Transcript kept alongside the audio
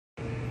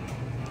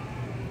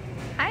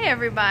Hi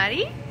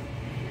everybody.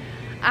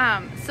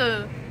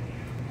 So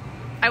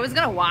I was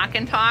gonna walk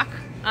and talk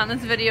on this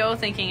video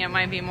thinking it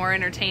might be more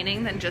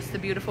entertaining than just the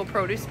beautiful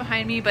produce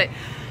behind me, but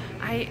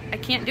I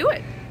can't do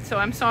it. So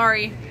I'm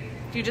sorry.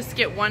 You just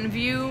get one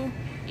view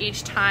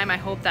each time. I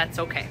hope that's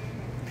okay.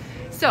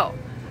 So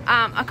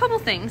a couple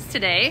things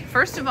today.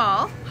 First of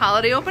all,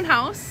 holiday open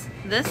house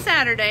this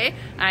Saturday.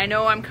 I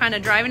know I'm kind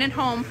of driving it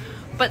home,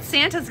 but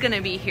Santa's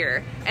gonna be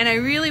here, and I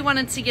really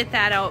wanted to get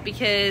that out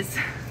because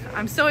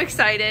I'm so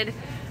excited.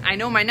 I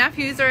know my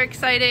nephews are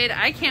excited.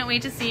 I can't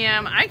wait to see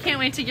him. I can't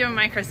wait to give him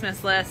my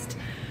Christmas list.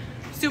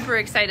 Super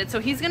excited. So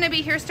he's gonna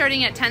be here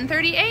starting at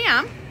 10:30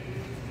 a.m.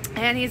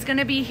 and he's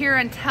gonna be here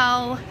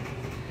until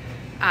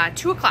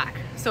 2 o'clock.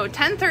 So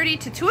 10:30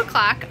 to 2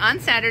 o'clock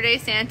on Saturday,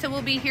 Santa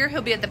will be here.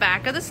 He'll be at the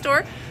back of the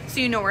store, so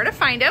you know where to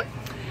find him.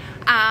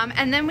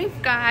 And then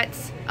we've got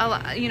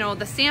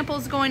the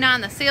samples going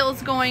on, the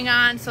sales going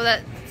on, so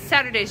that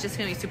Saturday is just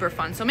gonna be super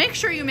fun. So make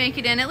sure you make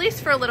it in at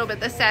least for a little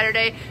bit this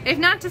Saturday, if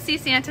not to see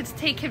Santa, to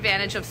take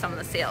advantage of some of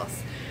the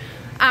sales.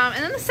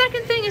 And then the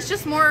second thing is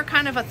just more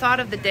kind of a thought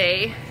of the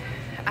day.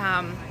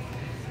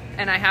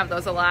 And I have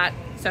those a lot,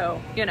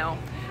 so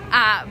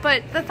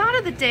but the thought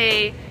of the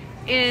day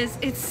is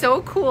it's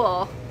so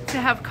cool to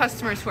have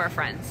customers who are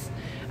friends.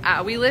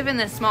 We live in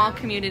this small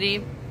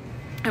community,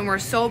 and we're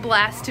so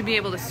blessed to be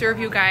able to serve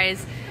you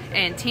guys,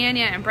 and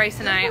Tanya and Bryce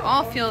and I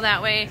all feel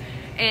that way.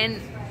 And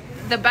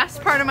the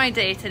best part of my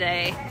day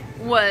today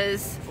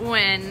was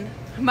when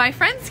my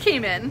friends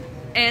came in,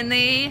 and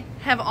they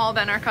have all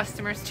been our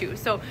customers too.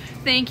 So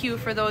thank you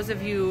for those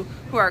of you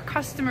who are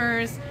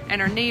customers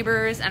and our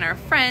neighbors and our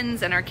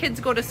friends, and our kids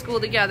go to school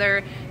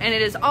together, and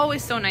it is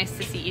always so nice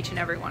to see each and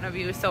every one of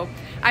you. So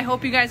I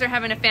hope you guys are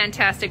having a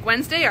fantastic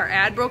Wednesday. Our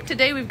ad broke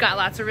today. We've got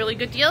lots of really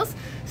good deals.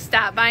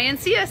 Stop by and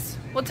see us.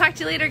 We'll talk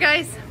to you later,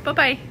 guys.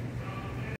 Bye-bye.